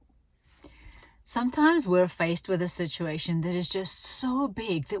Sometimes we're faced with a situation that is just so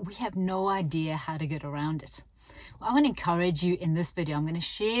big that we have no idea how to get around it. I want to encourage you in this video. I'm going to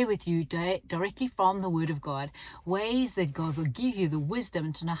share with you directly from the Word of God ways that God will give you the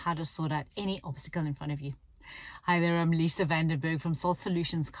wisdom to know how to sort out any obstacle in front of you. Hi there, I'm Lisa Vandenberg from Salt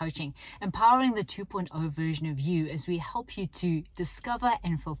Solutions Coaching, empowering the 2.0 version of you as we help you to discover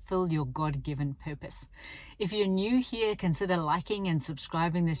and fulfill your God-given purpose. If you're new here, consider liking and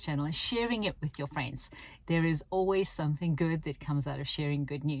subscribing this channel and sharing it with your friends. There is always something good that comes out of sharing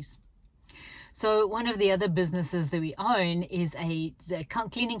good news. So one of the other businesses that we own is a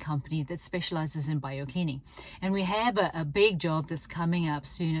cleaning company that specializes in biocleaning. And we have a big job that's coming up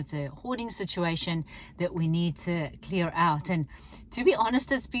soon. It's a hoarding situation that we need to clear out. And to be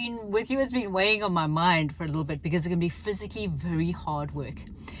honest, it's been weighing on my mind for a little bit because it's going to be physically very hard work.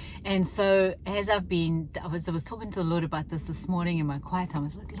 And so as I was talking to the Lord about this morning in my quiet time. I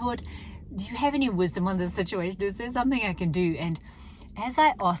was like, Lord, do you have any wisdom on this situation? Is there something I can do? And as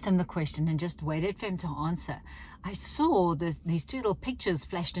I asked him the question and just waited for him to answer, I saw these two little pictures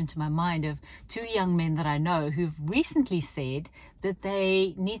flashed into my mind of two young men that I know who've recently said that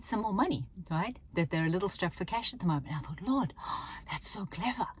they need some more money, right? That they're a little strapped for cash at the moment. And I thought, Lord, that's so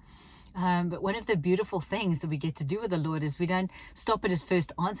clever. But one of the beautiful things that we get to do with the Lord is we don't stop at his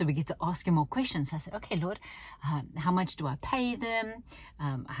first answer. We get to ask him more questions. I said, okay, Lord, how much do I pay them?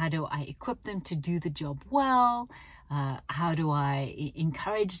 How do I equip them to do the job well? How do I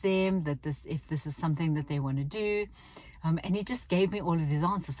encourage them that if this is something that they want to do? And he just gave me all of these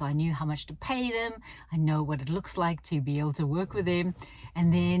answers. So I knew how much to pay them. I know what it looks like to be able to work with them.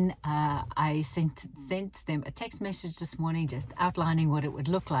 And then I sent them a text message this morning just outlining what it would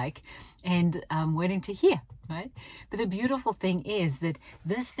look like and waiting to hear, right? But the beautiful thing is that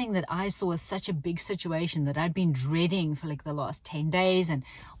this thing that I saw was such a big situation that I'd been dreading for like the last 10 days and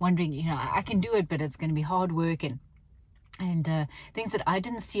wondering, I can do it, but it's going to be hard work and things that I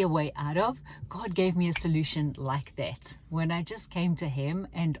didn't see a way out of. God gave me a solution like that when I just came to him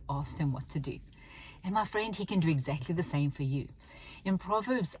and asked him what to do. And my friend, he can do exactly the same for you. In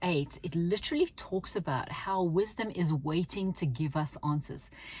Proverbs 8, it literally talks about how wisdom is waiting to give us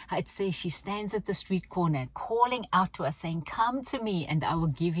answers. It says she stands at the street corner calling out to us saying, come to me and I will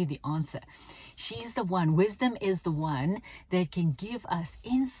give you the answer. She's the one, wisdom is the one that can give us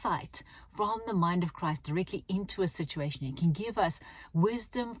insight from the mind of Christ directly into a situation. It can give us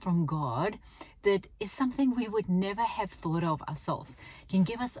wisdom from God that is something we would never have thought of ourselves. It can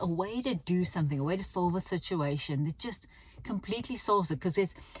give us a way to do something, a way to solve a situation that just completely solves it, because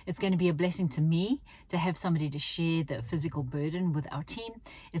it's going to be a blessing to me to have somebody to share the physical burden with our team.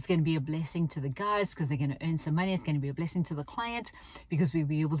 It's going to be a blessing to the guys because they're going to earn some money. It's going to be a blessing to the client because we'll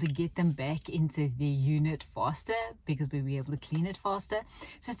be able to get them back into the unit faster because we'll be able to clean it faster.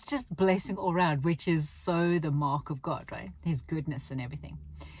 So it's just blessing all around, which is so the mark of God, right? His goodness and everything.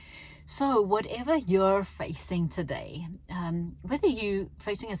 So whatever you're facing today, whether you're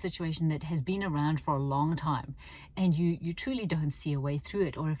facing a situation that has been around for a long time and you truly don't see a way through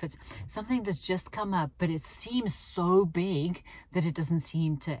it, or if it's something that's just come up but it seems so big that it doesn't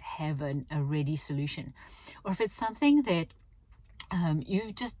seem to have a ready solution, or if it's something that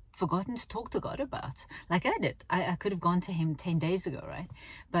you've just forgotten to talk to God about, like I did. I could have gone to him 10 days ago, right?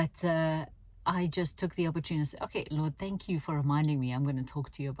 But I just took the opportunity to say, okay, Lord, thank you for reminding me. I'm going to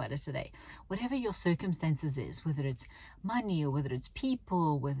talk to you about it today. Whatever your circumstances is, whether it's money or whether it's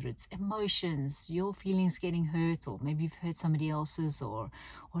people, whether it's emotions, your feelings getting hurt, or maybe you've hurt somebody else's, or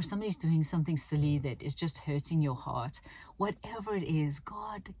somebody's doing something silly that is just hurting your heart. Whatever it is,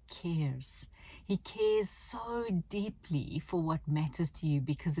 God cares. He cares so deeply for what matters to you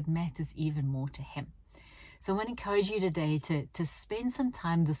because it matters even more to him. So I want to encourage you today to spend some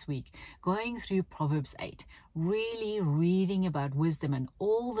time this week going through Proverbs 8, really reading about wisdom and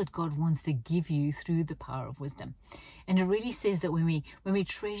all that God wants to give you through the power of wisdom. And it really says that when we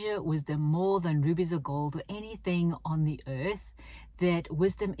treasure wisdom more than rubies or gold or anything on the earth, that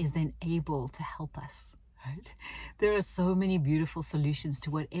wisdom is then able to help us. Right? There are so many beautiful solutions to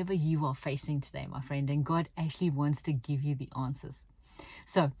whatever you are facing today, my friend, and God actually wants to give you the answers.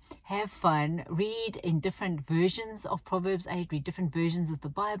 So have fun, read in different versions of Proverbs 8, read different versions of the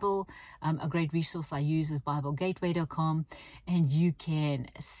Bible. A great resource I use is BibleGateway.com, and you can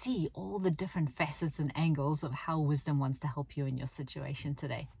see all the different facets and angles of how wisdom wants to help you in your situation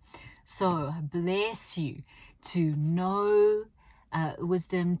today. So bless you to know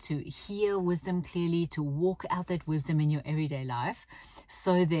wisdom, to hear wisdom clearly, to walk out that wisdom in your everyday life,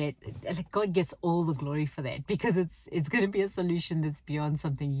 so that God gets all the glory for that, because it's going to be a solution that's beyond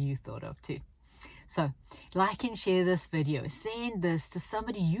something you thought of too. So like and share this video, send this to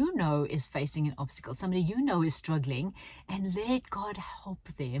somebody you know is facing an obstacle, somebody you know is struggling, and let God help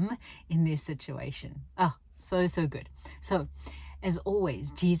them in their situation. Oh, so good. So as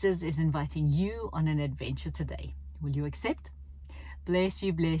always, Jesus is inviting you on an adventure today. Will you accept? Bless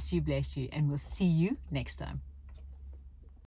you, bless you, bless you, and we'll see you next time.